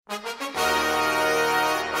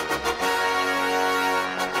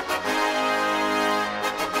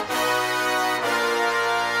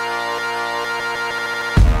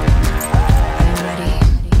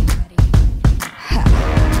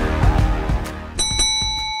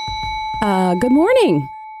Good morning.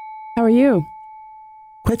 How are you?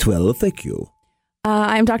 Quite well, thank you.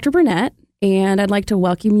 I'm Dr. Burnett, and I'd like to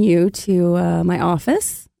welcome you to my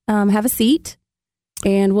office. Have a seat,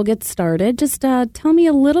 and we'll get started. Just tell me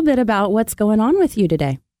a little bit about what's going on with you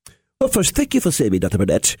today. Well, first, thank you for saving me, Dr.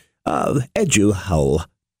 Burnett. Andrew Howell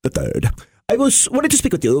III. I was wanting to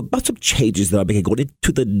speak with you about some changes that I'm making going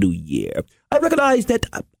into the new year. I recognize that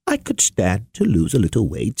I could stand to lose a little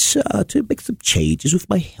weight, to make some changes with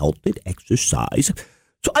my health and exercise.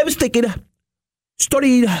 So I was thinking,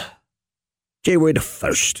 starting January the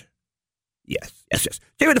 1st. Yes.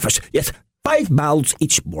 January the 1st. Yes, 5 miles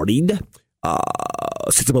each morning.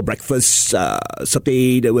 Sensible breakfast,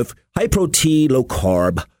 something with high protein, low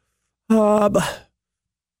carb.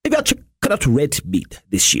 Maybe I'll cut out red meat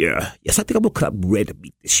this year. Yes, I think I'm going to cut out red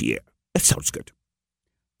meat this year. That sounds good.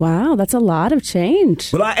 Wow, that's a lot of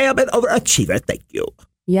change. Well, I am an overachiever. Thank you.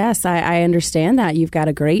 Yes, I understand that. You've got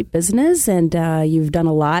a great business, and you've done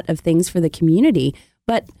a lot of things for the community.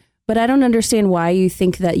 But I don't understand why you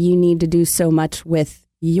think that you need to do so much with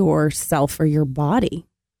yourself or your body.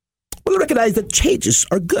 Well, I recognize that changes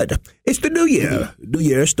are good. It's the new year. New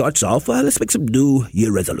year starts off. Let's make some new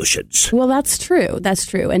year resolutions. Well, that's true. That's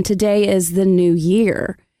true. And today is the new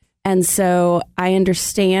year. And so I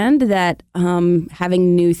understand that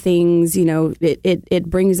having new things, it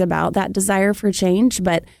brings about that desire for change.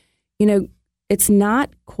 But, it's not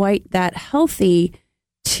quite that healthy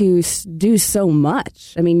to do so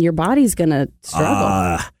much. I mean, your body's going to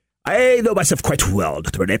struggle. I know myself quite well,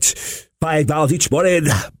 Dr. Burnett. 5 miles each morning,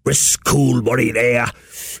 brisk, cool morning air.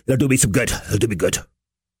 It'll do me some good. It'll do me good.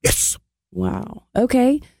 Yes. Wow.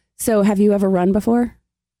 Okay. So have you ever run before?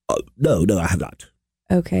 No, I have not.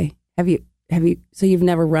 Okay. Have you, so you've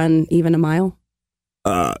never run even a mile?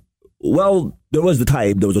 Well, there was the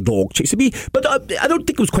time there was a dog chasing me, but I don't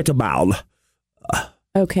think it was quite a mile.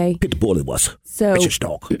 Okay. Pitbull it was. So, vicious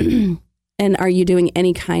dog. And are you doing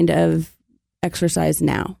any kind of exercise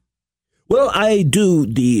now? Well, I do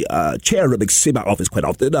the chair aerobics in my office quite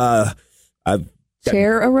often.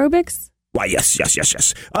 Chair aerobics? Why,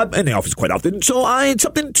 yes. I'm in the office quite often, so I need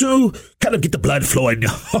something to kind of get the blood flowing.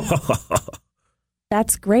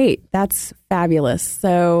 That's great. That's fabulous.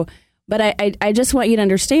 So, but I just want you to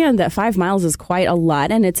understand that 5 miles is quite a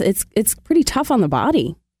lot, and it's pretty tough on the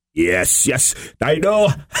body. Yes. I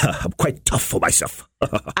know. I'm quite tough for myself.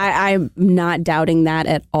 I'm not doubting that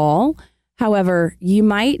at all. However, you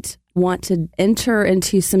might want to enter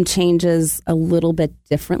into some changes a little bit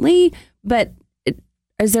differently. But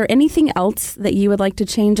is there anything else that you would like to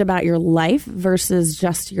change about your life versus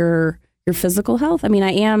just your physical health? I mean,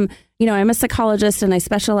 I'm a psychologist, and I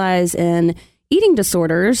specialize in eating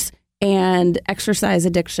disorders and exercise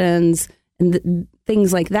addictions and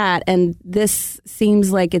things like that. And this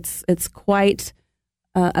seems like it's quite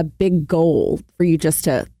a big goal for you just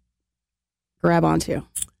to grab onto.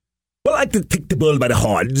 Well, I can take the bull by the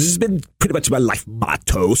horns. It's been pretty much my life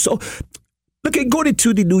motto. So, going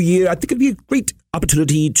into the new year, I think it'd be a great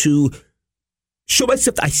opportunity to show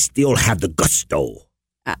myself that I still have the gusto.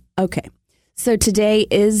 Okay. So today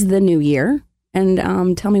is the new year.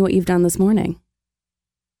 And tell me what you've done this morning.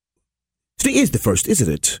 Today is the 1st,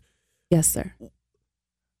 isn't it? Yes, sir.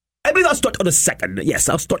 I believe I'll start on the 2nd. Yes,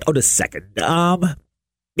 I'll start on the 2nd.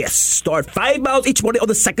 Yes, start 5 miles each morning on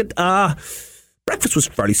the 2nd. Breakfast was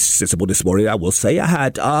fairly sensible this morning, I will say. I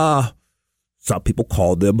had, some people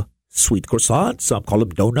call them sweet croissants, some call them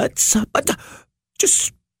donuts, but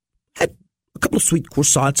just had a couple of sweet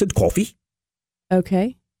croissants and coffee.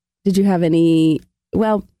 Okay. Did you have any,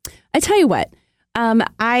 well, I tell you what,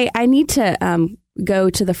 I need to go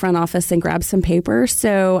to the front office and grab some paper.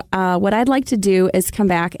 So what I'd like to do is come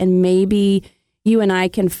back and maybe you and I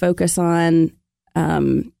can focus on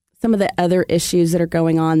some of the other issues that are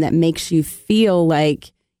going on that makes you feel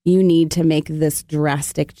like you need to make this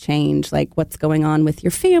drastic change, like what's going on with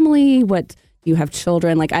your family, what you have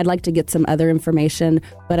children. Like I'd like to get some other information,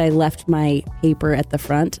 but I left my paper at the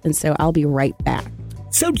front, and so I'll be right back.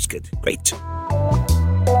 Sounds good. Great.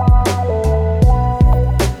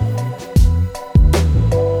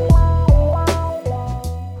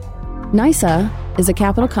 NYSA is a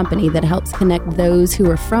capital company that helps connect those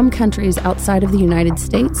who are from countries outside of the United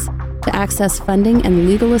States to access funding and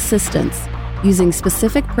legal assistance using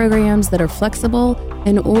specific programs that are flexible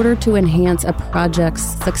in order to enhance a project's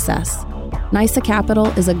success. NYSA Capital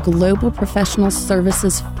is a global professional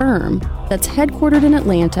services firm that's headquartered in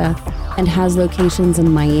Atlanta and has locations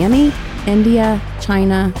in Miami, India,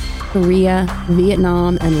 China, Korea,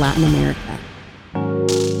 Vietnam, and Latin America.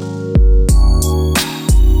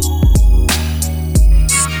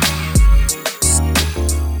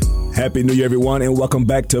 Happy New Year, everyone, and welcome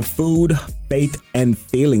back to Food, Faith, and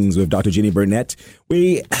Feelings with Dr. Jenny Burnett.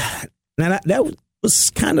 That was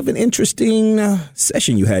kind of an interesting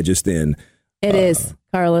session you had just then. It is,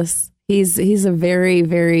 Carlos. He's a very,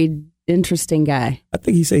 very interesting guy. I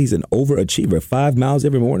think he said he's an overachiever. 5 miles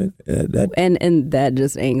every morning. And that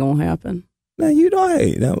just ain't gonna happen. Now you know,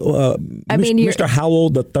 hey, Mr. Howell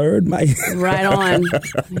the Third might right on.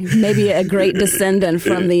 Maybe a great descendant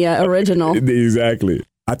from the original. Exactly.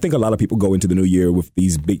 I think a lot of people go into the new year with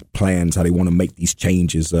these big plans, how they want to make these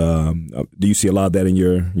changes. Do you see a lot of that in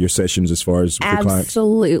your sessions as far as with your clients?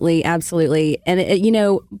 Absolutely. And,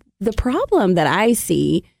 the problem that I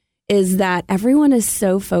see is that everyone is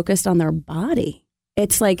so focused on their body.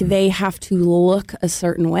 It's like they have to look a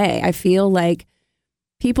certain way. I feel like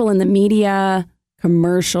people in the media,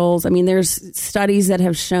 commercials, there's studies that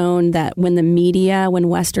have shown that when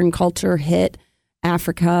Western culture hit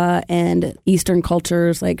Africa and Eastern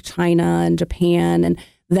cultures like China and Japan, and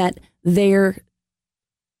that their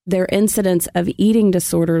incidence of eating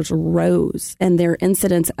disorders rose and their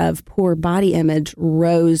incidence of poor body image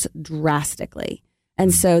rose drastically.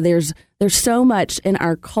 And so there's so much in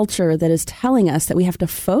our culture that is telling us that we have to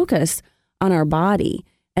focus on our body.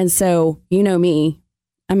 And so, you know me,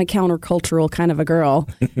 I'm a countercultural kind of a girl.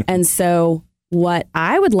 And so what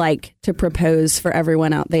I would like to propose for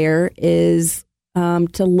everyone out there is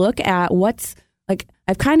to look at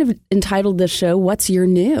I've kind of entitled this show, What's Your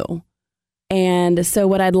New? And so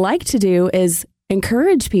what I'd like to do is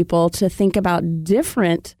encourage people to think about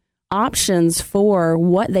different options for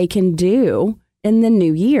what they can do in the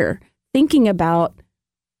new year. Thinking about,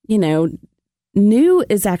 new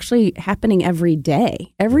is actually happening every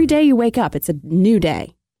day. Every day you wake up, it's a new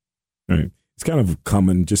day. Right. It's kind of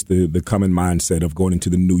common, just the common mindset of going into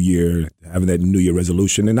the new year, having that New Year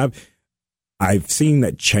resolution. And I've seen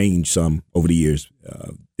that change some over the years,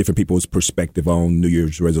 different people's perspective on New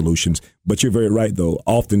Year's resolutions. But you're very right, though.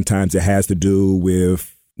 Oftentimes it has to do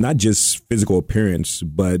with not just physical appearance,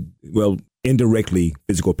 but, indirectly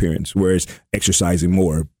physical appearance, whereas exercising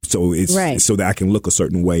more. So it's right. So that I can look a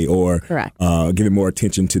certain way, or giving more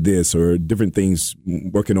attention to this, or different things,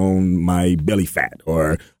 working on my belly fat,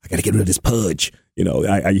 or I got to get rid of this pudge.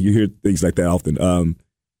 You hear things like that often. And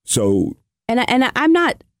I'm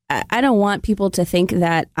not. I don't want people to think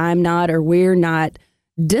that I'm not, or we're not,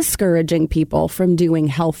 discouraging people from doing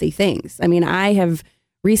healthy things. I have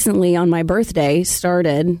recently on my birthday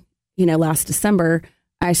started, last December,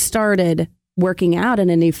 I started working out in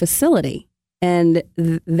a new facility, and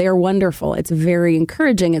they're wonderful. It's very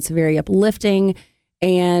encouraging. It's very uplifting.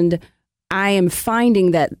 And I am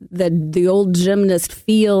finding that the old gymnast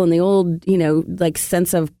feel and the old,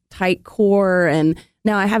 sense of tight core, and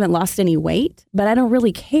now I haven't lost any weight, but I don't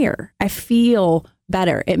really care. I feel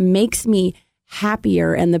better. It makes me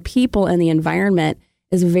happier, and the people and the environment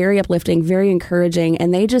is very uplifting, very encouraging.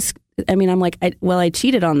 And they just, I'm like, I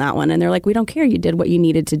cheated on that one. And they're like, we don't care. You did what you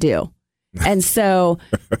needed to do. And so,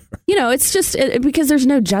 it's just because there's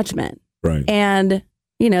no judgment. Right. And,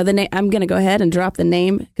 the name, I'm going to go ahead and drop the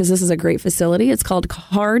name because this is a great facility. It's called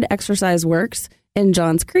Hard Exercise Works in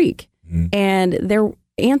Johns Creek. Mm-hmm. And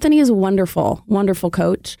Anthony is a wonderful, wonderful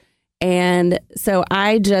coach. And so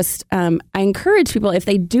I just, I encourage people, if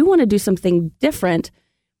they do want to do something different,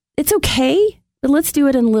 it's okay, but let's do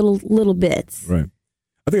it in little bits. Right.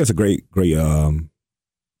 I think that's a great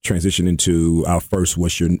transition into our first,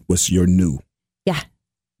 what's your new? Yeah.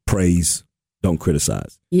 Praise, don't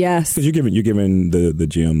criticize. Yes. Because you're giving the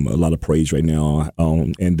gym a lot of praise right now.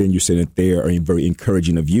 And then you're sitting there and very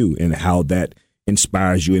encouraging of you and how that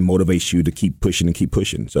inspires you and motivates you to keep pushing and keep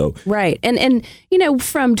pushing. So right. And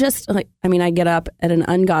from just like, I get up at an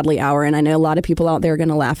ungodly hour, and I know a lot of people out there are going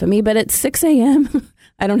to laugh at me, but at 6 a.m.,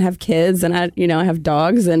 I don't have kids, and I have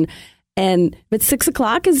dogs, but 6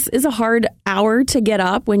 o'clock is a hard hour to get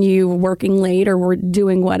up when you're working late or we're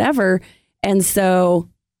doing whatever. And so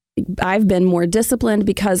I've been more disciplined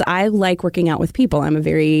because I like working out with people. I'm a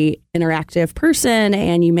very interactive person,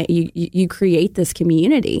 and you create this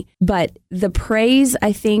community. But the praise,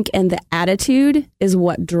 I think, and the attitude is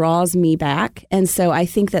what draws me back. And so I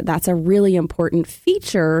think that that's a really important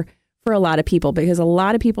feature for a lot of people, because a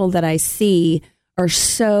lot of people that I see are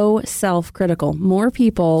so self-critical. More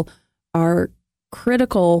people are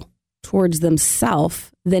critical towards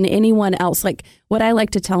themselves than anyone else. Like what I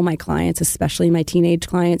like to tell my clients, especially my teenage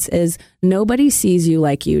clients, is nobody sees you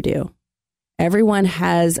like you do. Everyone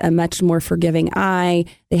has a much more forgiving eye.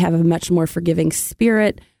 They have a much more forgiving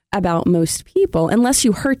spirit about most people, unless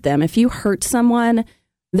you hurt them. If you hurt someone,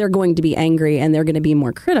 they're going to be angry and they're going to be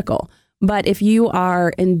more critical. But if you are,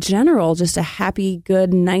 in general, just a happy,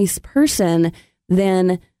 good, nice person,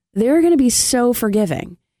 then they're going to be so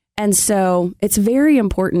forgiving. And so it's very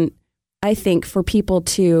important, I think, for people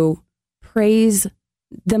to praise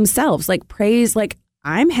themselves, like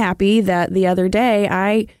I'm happy that the other day,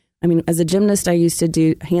 I mean, as a gymnast, I used to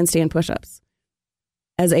do handstand push-ups.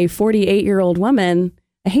 As a 48-year-old woman,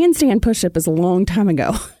 a handstand push-up is a long time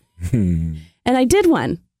ago. And I did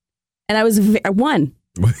one. And I won.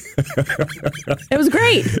 It was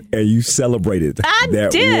great. And you celebrated. I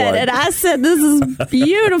did. One. And I said, this is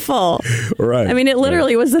beautiful. Right. I mean, it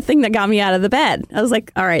literally was the thing that got me out of the bed. I was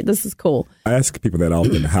like, all right, this is cool. I ask people that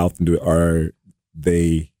often, how often are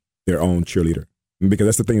they their own cheerleader? Because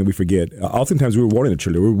that's the thing that we forget. Oftentimes we're wanting a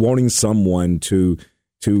cheerleader. We're wanting someone to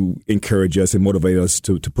encourage us and motivate us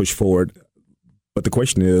to push forward. But the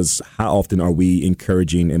question is, how often are we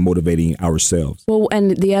encouraging and motivating ourselves? Well,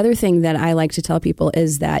 and the other thing that I like to tell people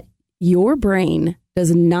is that your brain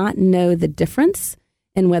does not know the difference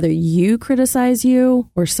in whether you criticize you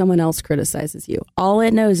or someone else criticizes you. All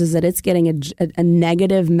it knows is that it's getting a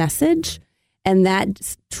negative message, and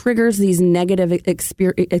that triggers these negative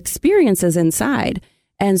experiences inside.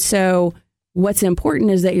 And so what's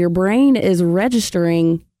important is that your brain is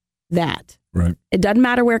registering that. Right. It doesn't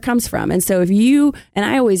matter where it comes from. And so and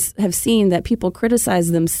I always have seen that people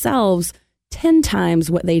criticize themselves 10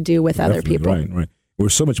 times what they do with other people. Right. We're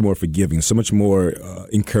so much more forgiving, so much more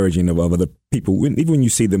encouraging of other people. Even when you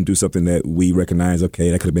see them do something that we recognize,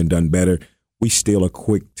 okay, that could have been done better, we still are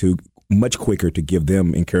much quicker to give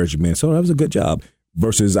them encouragement. So that was a good job.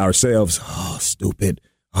 Versus ourselves, oh, stupid.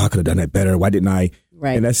 Oh, I could have done that better. Why didn't I?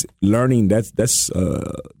 Right. And that's learning. That's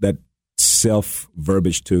that self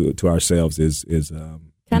verbiage to ourselves is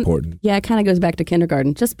important. Yeah, it kind of goes back to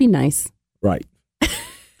kindergarten. Just be nice. Right.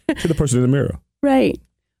 To the person in the mirror. Right.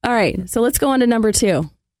 All right. So let's go on to number 2.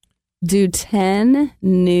 Do 10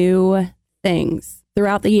 new things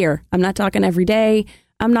throughout the year. I'm not talking every day.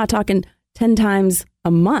 I'm not talking 10 times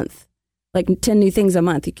a month, like 10 new things a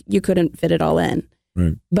month. You couldn't fit it all in.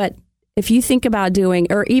 Right. But if you think about doing,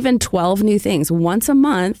 or even 12 new things once a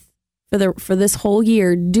month, for this whole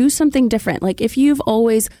year, do something different. Like if you've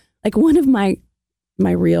always, like one of my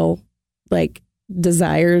real like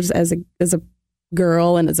desires as a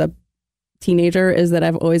girl and as a teenager is that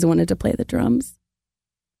I've always wanted to play the drums,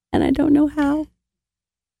 and I don't know how.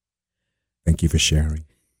 Thank you for sharing.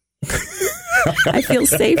 I feel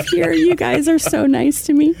safe here. You guys are so nice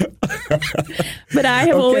to me. But I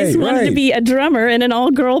have always wanted to be a drummer in an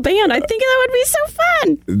all-girl band. I think that would be so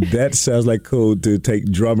fun. That sounds like cool to take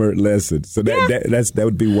drummer lessons. So that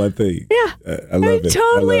would be one thing. Yeah. I love it.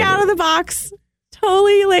 Totally out of the box.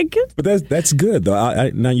 Totally like. But that's good though.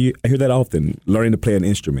 I hear that often. Learning to play an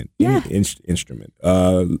instrument. Yeah. Any instrument.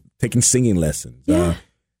 Taking singing lessons. Yeah.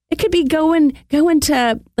 It could be going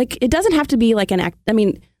to, like, it doesn't have to be like an act. I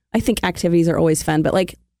mean, I think activities are always fun, but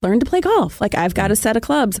like learn to play golf. Like I've got a set of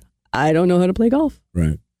clubs. I don't know how to play golf.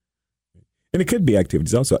 Right. And it could be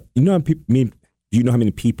activities also. You know how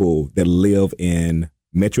many people that live in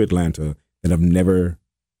Metro Atlanta that have never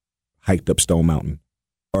hiked up Stone Mountain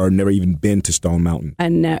or never even been to Stone Mountain? I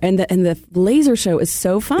know. And the laser show is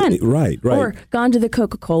so fun. Right. Or gone to the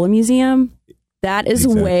Coca-Cola Museum. That is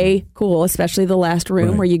way cool, especially the last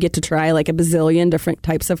room where you get to try like a bazillion different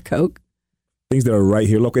types of Coke. Things that are right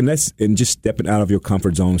here local, and just stepping out of your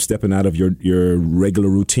comfort zone, stepping out of your regular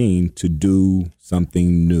routine to do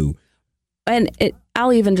something new. And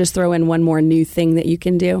I'll even just throw in one more new thing that you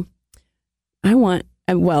can do.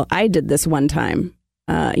 I did this one time.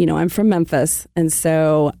 I'm from Memphis, and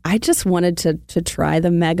so I just wanted to try the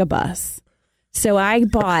Megabus. So I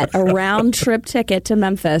bought a round trip ticket to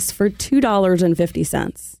Memphis for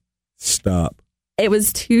 $2.50. Stop. It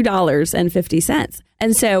was $2.50.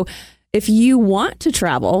 And so if you want to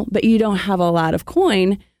travel, but you don't have a lot of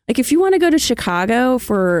coin, like if you want to go to Chicago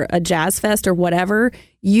for a jazz fest or whatever,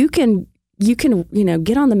 you can get on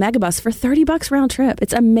the Megabus for $30 round trip.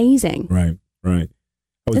 It's amazing. Right.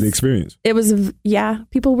 How was the experience? It was,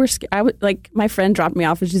 people were scared. My friend dropped me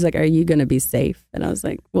off and she's like, "Are you going to be safe?" And I was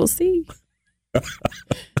like, "We'll see."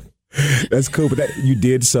 That's cool, but you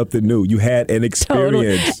did something new. You had an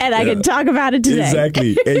experience. Totally. And I can talk about it today.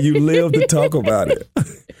 Exactly. And you live to talk about it.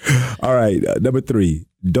 All right. Number 3,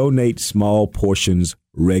 donate small portions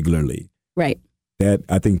regularly. Right.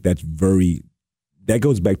 I think that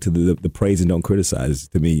goes back to the praise and don't criticize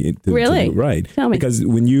to me. Really? Right. Tell me. Because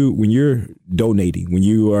when you're donating, when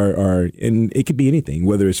you are, and it could be anything,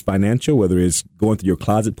 whether it's financial, whether it's going through your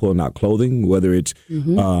closet, pulling out clothing, whether it's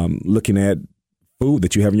looking at food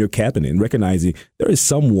that you have in your cabinet and recognizing there is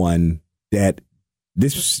someone that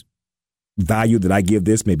this value that I give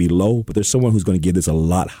this may be low, but there's someone who's going to give this a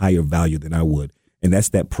lot higher value than I would. And that's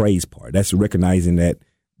that praise part. That's recognizing that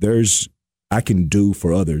I can do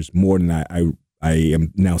for others more than I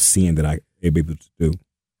am now seeing that I am able to do.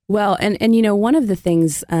 Well, and one of the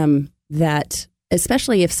things that,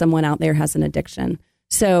 especially if someone out there has an addiction,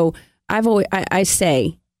 so I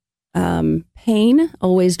say pain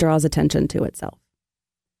always draws attention to itself.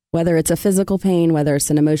 Whether it's a physical pain, whether it's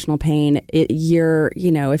an emotional pain,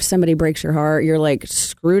 if somebody breaks your heart, you're like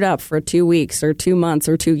screwed up for 2 weeks or 2 months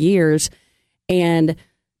or 2 years. And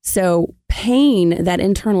so pain, that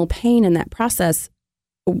internal pain in that process,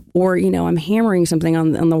 or, I'm hammering something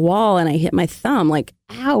on the wall and I hit my thumb, like,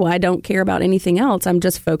 ow, I don't care about anything else. I'm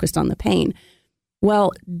just focused on the pain.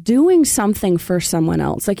 Well, doing something for someone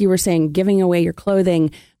else, like you were saying, giving away your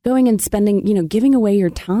clothing, going and spending, giving away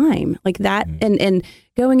your time like that, and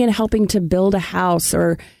going and helping to build a house,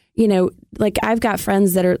 or, like I've got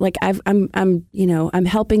friends that are like, I'm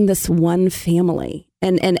helping this one family.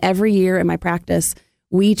 And every year in my practice,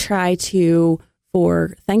 we try to,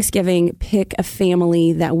 for Thanksgiving, pick a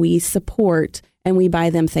family that we support and we buy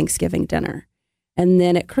them Thanksgiving dinner. And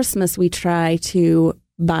then at Christmas, we try to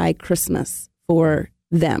buy Christmas for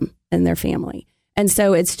them and their family. And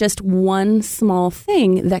so it's just one small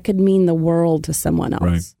thing that could mean the world to someone else.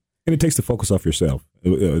 Right. And it takes the focus off yourself.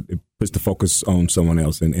 It puts the focus on someone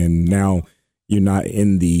else. And now you're not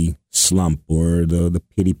in the slump or the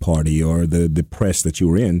pity party or the depressed that you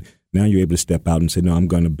were in. Now you're able to step out and say, no, I'm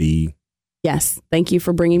going to be. Yes. Thank you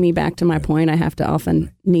for bringing me back to my point. I have to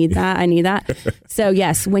often need that. I need that. So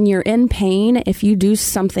yes, when you're in pain, if you do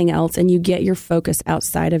something else and you get your focus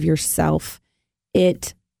outside of yourself,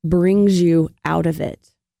 it brings you out of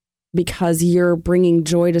it, because you're bringing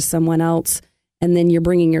joy to someone else, and then you're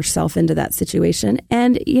bringing yourself into that situation.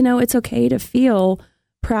 And, it's okay to feel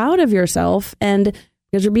proud of yourself, and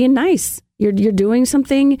because you're being nice, you're doing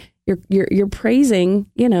something, you're praising,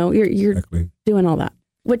 you're Exactly. doing all that.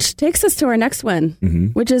 Which takes us to our next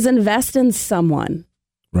one, which is invest in someone.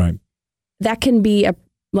 Right. That can be a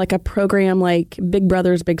program like Big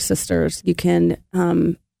Brothers Big Sisters. You can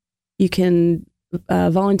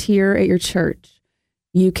volunteer at your church.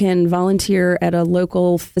 You can volunteer at a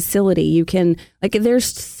local facility. You can, there's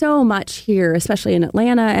so much here, especially in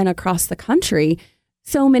Atlanta and across the country,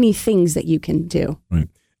 so many things that you can do. Right.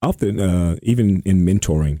 Often, even in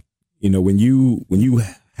mentoring, when you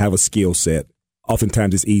have a skill set,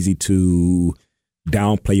 oftentimes it's easy to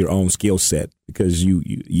downplay your own skill set because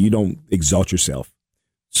you don't exalt yourself.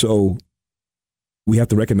 So we have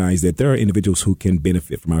to recognize that there are individuals who can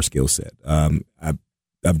benefit from our skill set.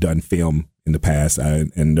 I've done film in the past,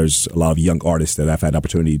 and there's a lot of young artists that I've had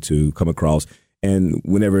opportunity to come across. And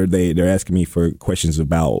whenever they're asking me for questions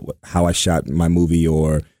about how I shot my movie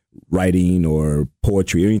or writing or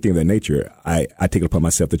poetry or anything of that nature, I take it upon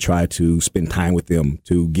myself to try to spend time with them,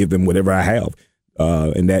 to give them whatever I have.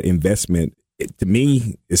 And that investment, to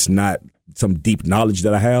me, it's not some deep knowledge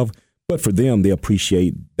that I have, but for them, they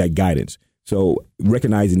appreciate that guidance. So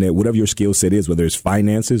recognizing that whatever your skill set is, whether it's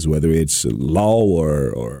finances, whether it's law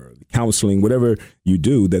or counseling, whatever you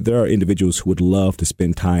do, that there are individuals who would love to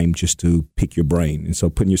spend time just to pick your brain. And so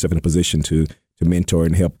putting yourself in a position to mentor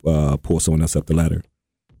and help pull someone else up the ladder.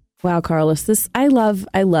 Wow, Carlos, I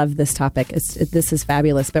love this topic. This is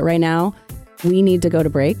fabulous. But right now, we need to go to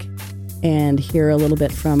break and hear a little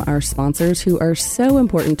bit from our sponsors, who are so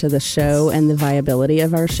important to the show and the viability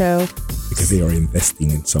of our show. Because they are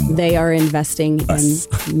investing in someone. They are investing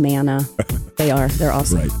in Manna. They are. They're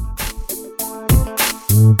awesome. Right.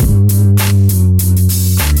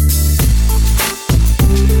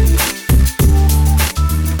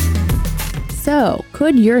 So,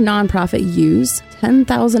 could your nonprofit use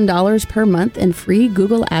 $10,000 per month in free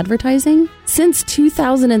Google advertising? Since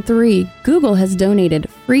 2003, Google has donated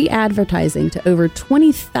free advertising to over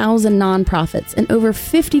 20,000 nonprofits in over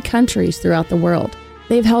 50 countries throughout the world.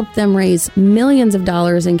 They've helped them raise millions of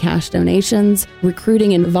dollars in cash donations,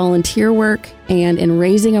 recruiting and volunteer work, and in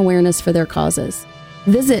raising awareness for their causes.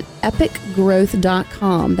 Visit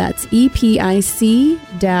epicgrowth.com, that's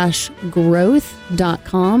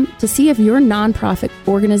EPIC-growth.com, to see if your nonprofit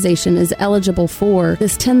organization is eligible for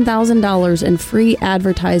this $10,000 in free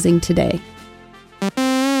advertising today.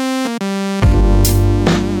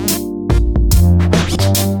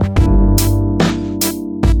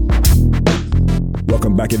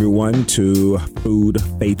 Welcome back, everyone, to Food,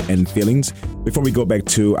 Faith, and Feelings. Before we go back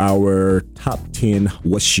to our top 10,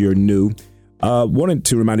 What's Your New? Wanted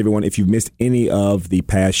to remind everyone, if you've missed any of the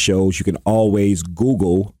past shows, you can always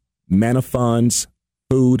Google Manna Fund's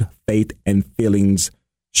Food, Faith, and Feelings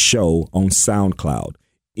show on SoundCloud.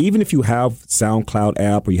 Even if you have SoundCloud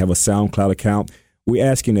app or you have a SoundCloud account, we're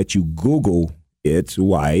asking that you Google it.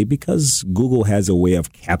 Why? Because Google has a way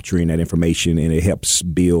of capturing that information, and it helps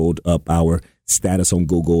build up our status on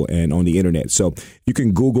Google and on the internet. So you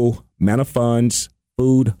can Google Manna Funds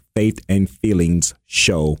Food, Faith, and Feelings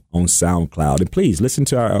show on SoundCloud. And please listen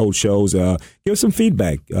to our old shows. Give us some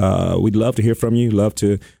feedback. We'd love to hear from you. Love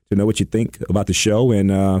to know what you think about the show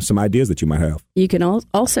and some ideas that you might have. You can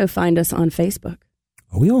also find us on Facebook.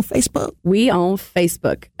 Are we on Facebook? We on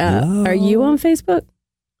Facebook. Are you on Facebook?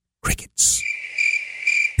 Crickets.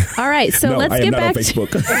 All right, so no, let's get back to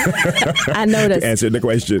Facebook. I noticed. To answer the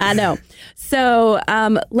question. I know. So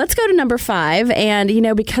let's go to number 5.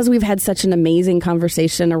 And, because we've had such an amazing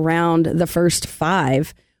conversation around the first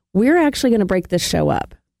 5, we're actually going to break this show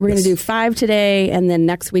up. We're going to do 5 today, and then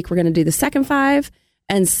next week we're going to do the second 5.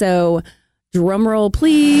 And so, drum roll,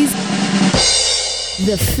 please.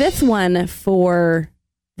 The 5th one for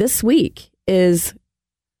this week is,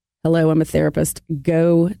 hello, I'm a therapist.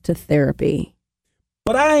 Go to therapy.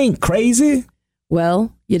 But I ain't crazy.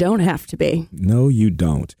 Well, you don't have to be. No, you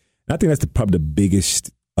don't. I think that's probably the biggest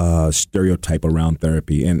stereotype around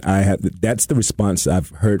therapy. And that's the response I've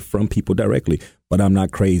heard from people directly. But I'm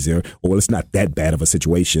not crazy, or well, it's not that bad of a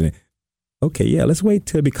situation. Okay, yeah, let's wait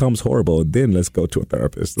till it becomes horrible, then let's go to a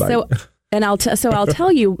therapist. I'll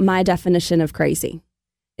tell you my definition of crazy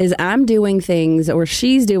is I'm doing things, or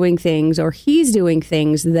she's doing things, or he's doing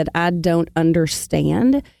things that I don't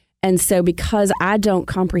understand. And so because I don't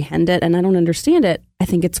comprehend it and I don't understand it, I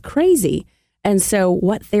think it's crazy. And so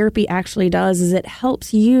what therapy actually does is it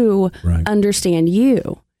helps you understand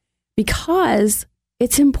you, because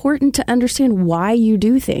it's important to understand why you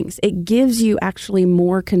do things. It gives you actually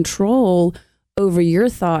more control over your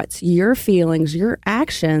thoughts, your feelings, your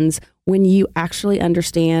actions when you actually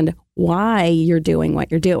understand why you're doing what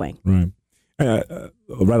you're doing. Right.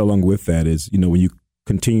 Right along with that is, when you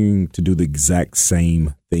continuing to do the exact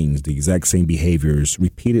same things, the exact same behaviors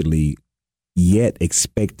repeatedly, yet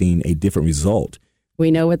expecting a different result. We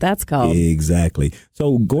know what that's called. Exactly.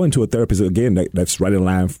 So going to a therapist, again, that's right in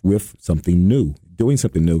line with something new, doing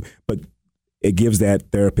something new. But it gives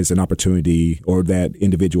that therapist an opportunity, or that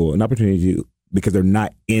individual an opportunity, because they're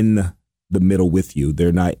not in the middle with you.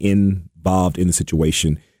 They're not involved in the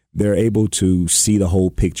situation. They're able to see the whole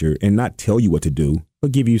picture and not tell you what to do,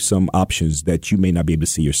 but give you some options that you may not be able to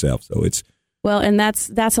see yourself. So it's well, and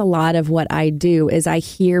that's a lot of what I do is I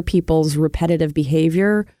hear people's repetitive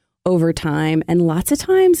behavior over time. And lots of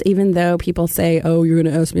times, even though people say, oh, you're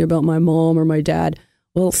going to ask me about my mom or my dad.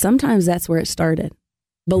 Well, sometimes that's where it started.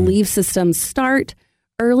 Belief systems start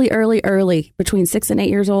early, between 6 and 8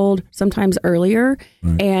 years old, sometimes earlier.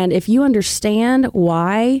 Right. And if you understand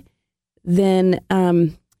why, then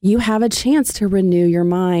you have a chance to renew your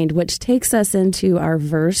mind, which takes us into our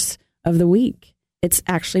verse of the week. It's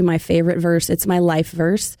actually my favorite verse. It's my life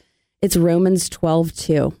verse. It's Romans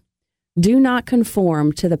 12:2. Do not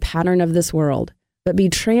conform to the pattern of this world, but be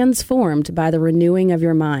transformed by the renewing of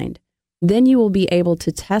your mind. Then you will be able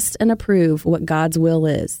to test and approve what God's will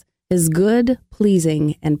is, his good,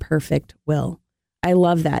 pleasing, and perfect will. I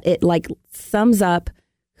love that. It sums up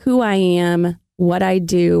who I am, what I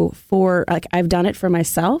do for, I've done it for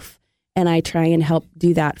myself, and I try and help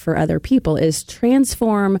do that for other people, is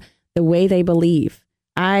transform the way they believe.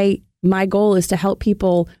 My goal is to help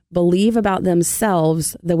people believe about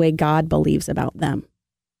themselves the way God believes about them.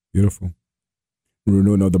 Beautiful.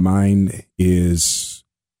 Renewing of the mind is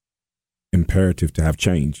imperative to have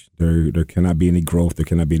change. There cannot be any growth. There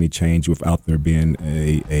cannot be any change without there being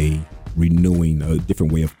a renewing, a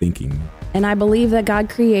different way of thinking. And I believe that God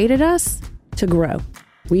created us to grow.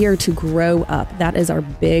 We are to grow up. That is our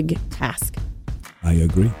big task. I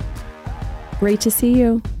agree. Great to see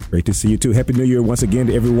you. Great to see you too. Happy New Year once again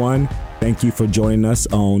to everyone. Thank you for joining us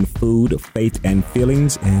on Food, Faith, and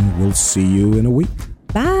Feelings, and we'll see you in a week.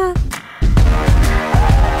 Bye.